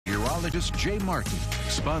meteorologist Jay Martin.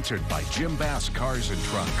 Sponsored by Jim Bass Cars and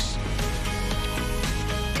Trucks.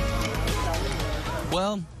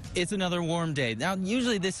 Well, it's another warm day. Now,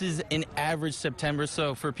 usually this is an average September,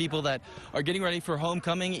 so for people that are getting ready for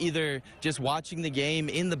homecoming, either just watching the game,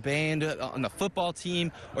 in the band, on the football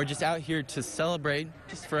team, or just out here to celebrate,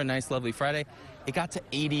 just for a nice, lovely Friday, it got to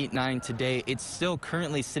 89 today. It's still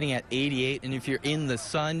currently sitting at 88, and if you're in the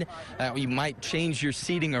sun, you might change your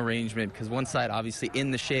seating arrangement, because one side obviously in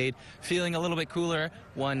the shade, feeling a little bit cooler,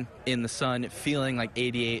 one in the sun, feeling like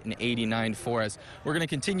 88 and 89 for us. We're going to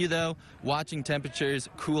continue, though, watching temperatures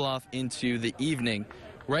cool off into the evening.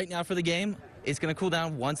 Right now for the game, it's going to cool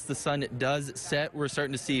down once the sun does set. We're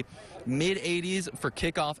starting to see mid-80s for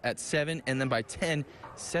kickoff at 7, and then by 10,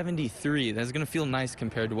 73. That's going to feel nice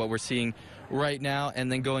compared to what we're seeing right now.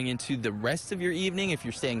 And then going into the rest of your evening, if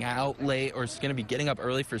you're staying out late or it's going to be getting up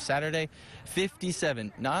early for Saturday,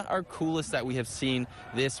 57. Not our coolest that we have seen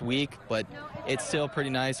this week, but it's still pretty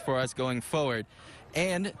nice for us going forward.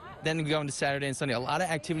 And then going to Saturday and Sunday, a lot of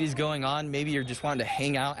activities going on. Maybe you're just wanting to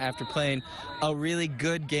hang out after playing a really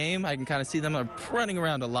good game. I can kind of see them running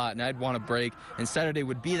around a lot, and I'd want a break. And Saturday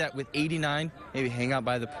would be that with 89, maybe hang out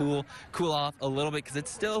by the pool, cool off a little bit, because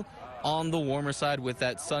it's still on the warmer side with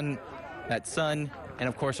that sun. And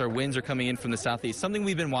of course our winds are coming in from the southeast. Something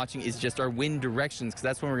we've been watching is just our wind directions, because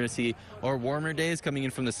that's when we're going to see our warmer days coming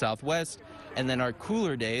in from the southwest, and then our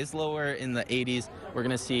cooler days, lower in the 80s, we're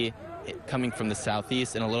going to see it coming from the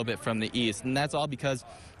southeast and a little bit from the east. And that's all because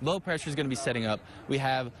low pressure is going to be setting up. We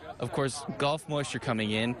have, of course, Gulf moisture coming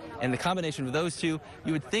in, and the combination of those two,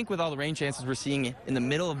 you would think with all the rain chances we're seeing in the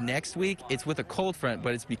middle of next week, it's with a cold front,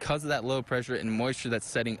 but it's because of that low pressure and moisture that's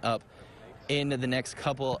setting up in the next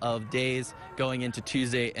couple of days going into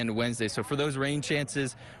Tuesday and Wednesday. So for those rain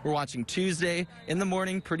chances, we're watching Tuesday in the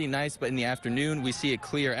morning, pretty nice, but in the afternoon we see it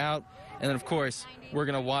clear out. And then of course we're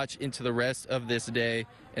going to watch into the rest of this day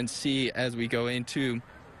and see as we go into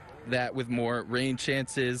that with more rain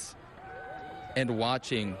chances and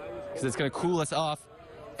watching, because it's going to cool us off,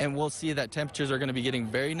 and we'll see that temperatures are going to be getting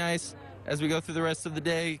very nice as we go through the rest of the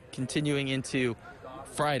day, continuing into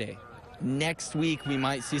Friday. Next week, we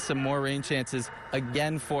might see some more rain chances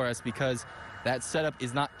again for us, because that setup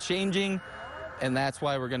is not changing, and that's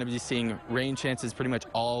why we're going to be seeing rain chances pretty much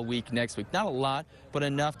all week next week. Not a lot, but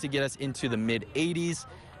enough to get us into the mid-80s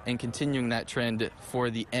and continuing that trend for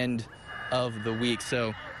the end of the week.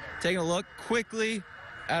 So taking a look quickly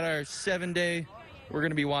at our 7-day, we're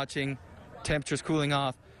going to be watching temperatures cooling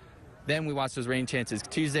off. Then we watch those rain chances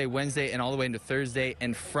Tuesday, Wednesday, and all the way into Thursday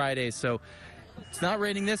and Friday. So it's not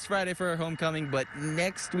raining this Friday for our homecoming, but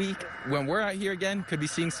next week when we're out here again, could be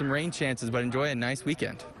seeing some rain chances, but enjoy a nice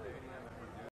weekend.